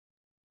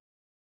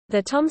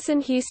The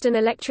Thomson-Houston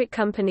Electric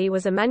Company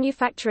was a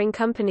manufacturing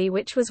company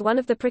which was one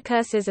of the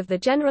precursors of the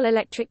General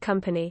Electric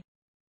Company.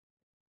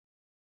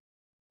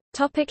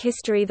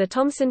 History. The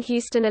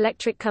Thomson-Houston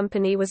Electric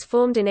Company was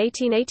formed in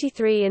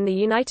 1883 in the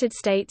United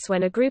States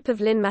when a group of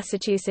Lynn,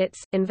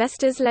 Massachusetts,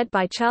 investors led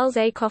by Charles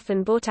A.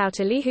 Coffin bought out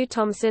Elihu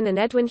Thomson and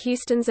Edwin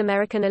Houston's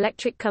American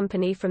Electric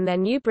Company from their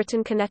New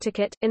Britain,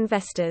 Connecticut,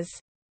 investors.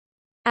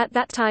 At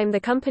that time the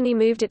company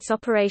moved its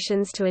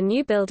operations to a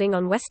new building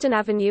on Western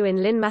Avenue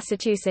in Lynn,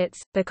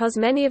 Massachusetts. Because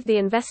many of the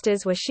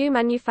investors were shoe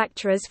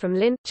manufacturers from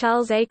Lynn,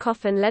 Charles A.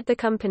 Coffin led the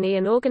company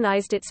and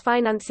organized its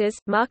finances,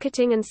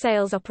 marketing and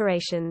sales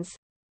operations.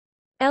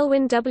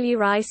 Elwyn W.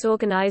 Rice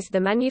organized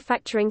the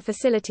manufacturing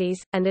facilities,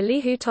 and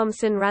Elihu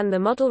Thomson ran the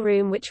model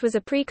room, which was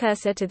a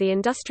precursor to the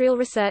Industrial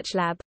Research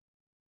Lab.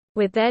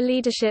 With their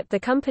leadership,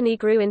 the company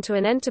grew into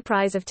an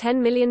enterprise of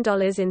 $10 million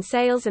in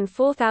sales and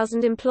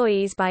 4,000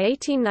 employees by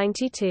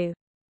 1892.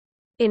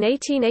 In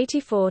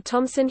 1884,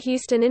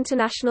 Thomson-Houston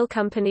International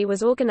Company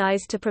was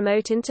organized to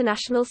promote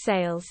international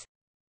sales.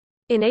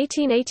 In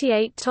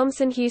 1888,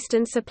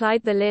 Thomson-Houston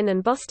supplied the Lynn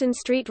and Boston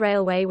Street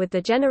Railway with the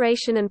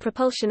generation and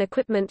propulsion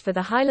equipment for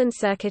the Highland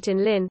Circuit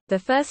in Lynn, the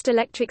first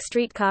electric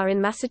streetcar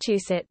in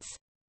Massachusetts.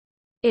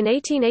 In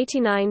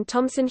 1889,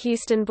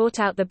 Thomson-Houston bought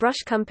out the Brush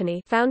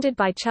Company, founded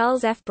by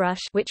Charles F.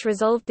 Brush, which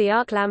resolved the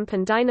arc lamp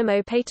and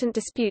dynamo patent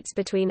disputes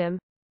between them.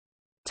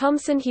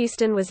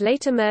 Thomson-Houston was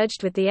later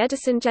merged with the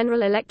Edison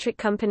General Electric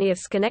Company of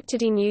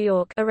Schenectady, New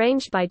York,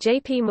 arranged by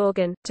J.P.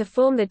 Morgan, to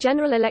form the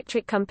General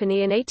Electric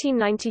Company in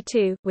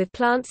 1892, with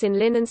plants in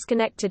Lynn and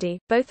Schenectady,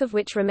 both of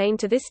which remain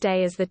to this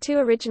day as the two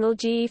original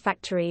GE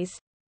factories.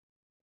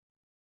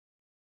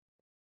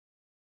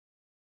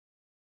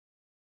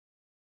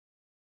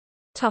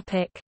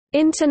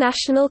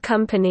 International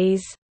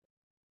companies.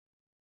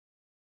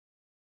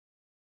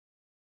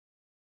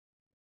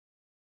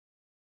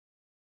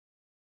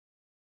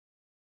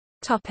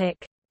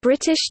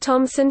 British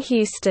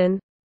Thomson-Houston.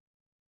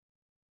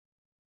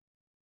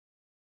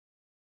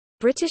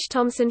 British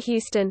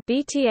Thomson-Houston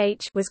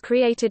 (BTH) was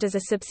created as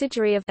a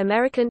subsidiary of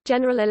American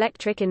General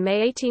Electric in May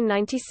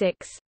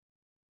 1896.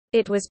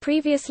 It was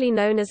previously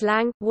known as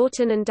Lang,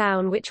 Wharton and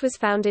Down, which was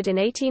founded in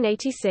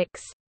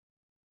 1886.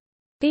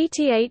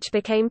 BTH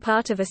became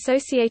part of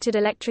Associated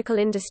Electrical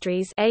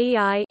Industries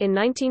 (AEI) in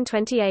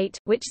 1928,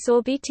 which saw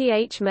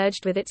BTH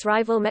merged with its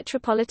rival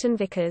Metropolitan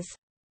Vickers.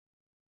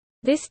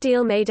 This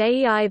deal made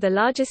AEI the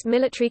largest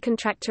military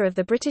contractor of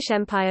the British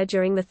Empire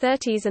during the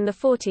 30s and the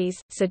 40s,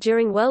 so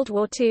during World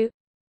War II,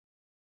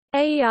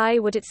 AEI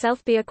would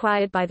itself be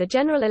acquired by the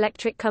General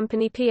Electric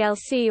Company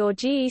plc or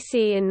GEC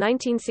in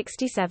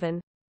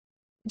 1967.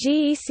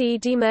 GEC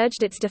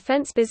demerged its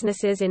defense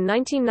businesses in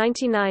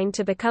 1999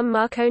 to become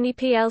Marconi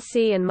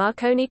plc and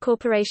Marconi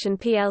Corporation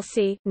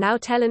plc, now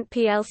Telent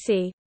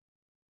plc.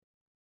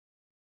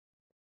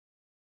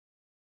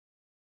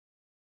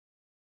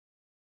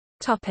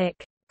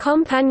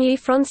 Compagnie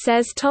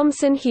Francaise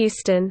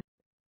Thomson-Houston.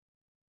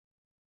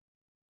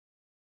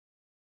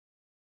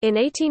 In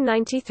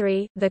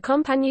 1893, the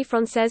Compagnie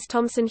Francaise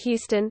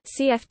Thomson-Houston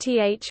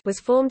 (CFTH) was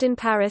formed in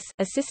Paris,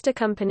 a sister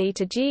company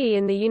to GE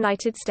in the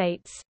United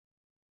States.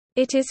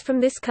 It is from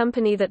this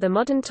company that the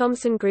modern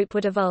Thomson Group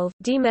would evolve,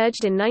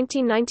 demerged in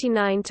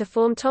 1999 to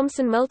form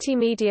Thomson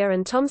Multimedia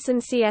and Thomson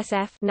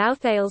CSF, now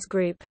Thales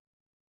Group.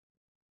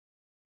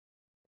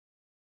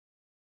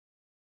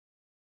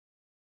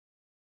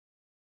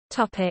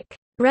 Topic: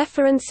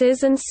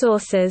 References and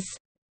sources.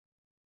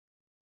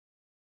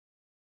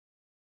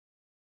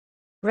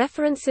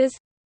 References.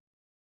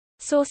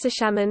 Sources: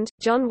 Shamond,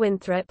 John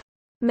Winthrop.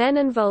 Men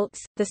and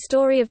Volts: The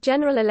Story of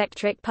General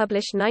Electric,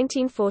 published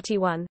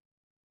 1941.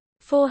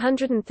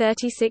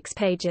 436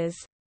 pages.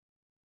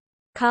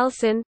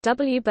 Carlson,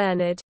 W.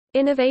 Bernard.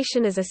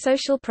 Innovation as a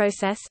Social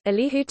Process,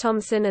 Elihu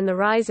Thomson and the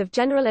Rise of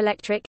General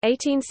Electric,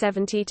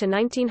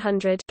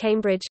 1870–1900,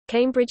 Cambridge,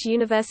 Cambridge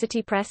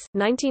University Press,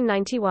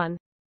 1991.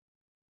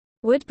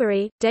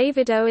 Woodbury,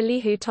 David O.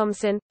 Elihu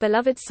Thomson,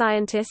 Beloved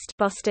Scientist,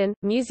 Boston,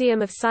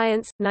 Museum of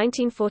Science,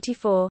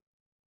 1944.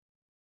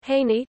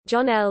 Haney,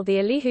 John L. The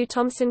Elihu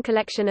Thomson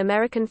Collection,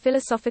 American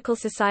Philosophical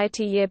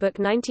Society Yearbook,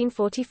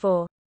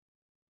 1944.